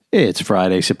It's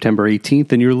Friday, September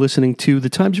 18th, and you're listening to the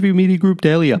Times Review Media Group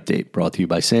Daily Update, brought to you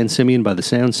by San Simeon by the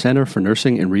Sound Center for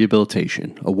Nursing and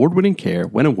Rehabilitation. Award-winning care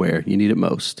when and where you need it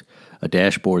most. A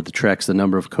dashboard that tracks the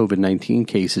number of COVID-19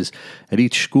 cases at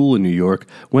each school in New York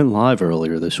went live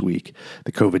earlier this week.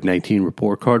 The COVID-19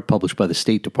 report card published by the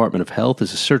State Department of Health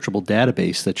is a searchable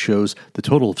database that shows the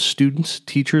total of students,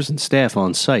 teachers, and staff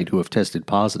on site who have tested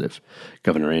positive.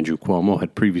 Governor Andrew Cuomo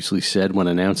had previously said when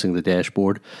announcing the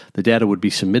dashboard, the data would be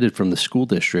submitted from the school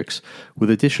districts with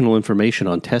additional information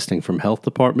on testing from health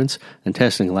departments and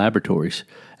testing laboratories.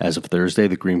 As of Thursday,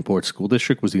 the Greenport School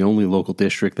District was the only local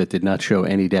district that did not show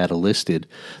any data listed.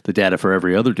 The data for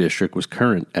every other district was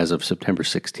current as of September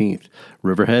 16th.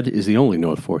 Riverhead is the only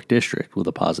North Fork district with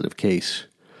a positive case.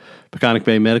 Peconic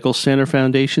Bay Medical Center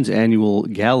Foundation's annual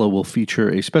gala will feature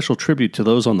a special tribute to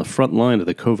those on the front line of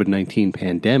the COVID-19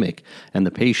 pandemic and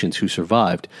the patients who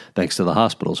survived, thanks to the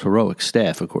hospital's heroic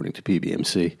staff, according to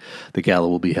PBMC. The gala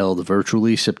will be held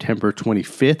virtually September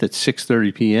 25th at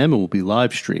 6:30 p.m. and will be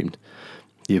live-streamed.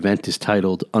 The event is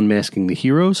titled Unmasking the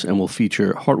Heroes and will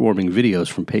feature heartwarming videos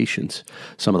from patients.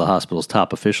 Some of the hospital's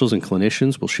top officials and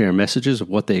clinicians will share messages of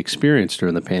what they experienced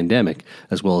during the pandemic,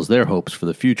 as well as their hopes for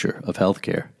the future of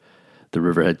healthcare. The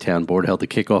Riverhead Town Board held a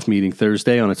kickoff meeting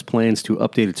Thursday on its plans to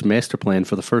update its master plan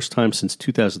for the first time since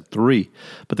 2003,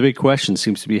 but the big question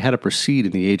seems to be how to proceed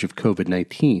in the age of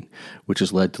COVID-19, which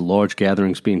has led to large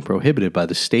gatherings being prohibited by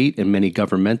the state, and many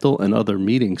governmental and other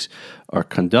meetings are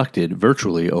conducted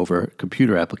virtually over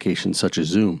computer applications such as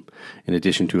Zoom. In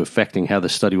addition to affecting how the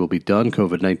study will be done,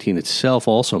 COVID-19 itself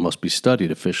also must be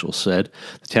studied, officials said.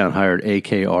 The town hired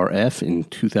AKRF in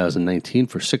 2019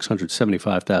 for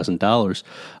 $675,000,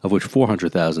 of which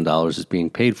 $400,000 is being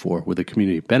paid for with a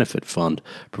community benefit fund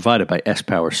provided by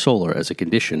S-Power Solar as a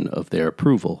condition of their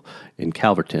approval in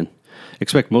Calverton.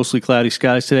 Expect mostly cloudy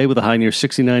skies today with a high near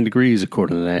 69 degrees,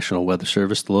 according to the National Weather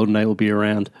Service. The low tonight will be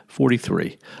around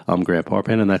 43. I'm Grant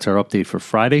Parpan, and that's our update for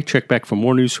Friday. Check back for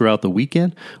more news throughout the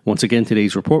weekend. Once again,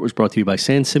 today's report was brought to you by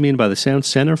San Simeon by the Sound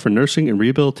Center for Nursing and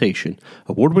Rehabilitation.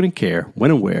 Award-winning care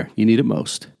when and where you need it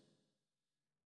most.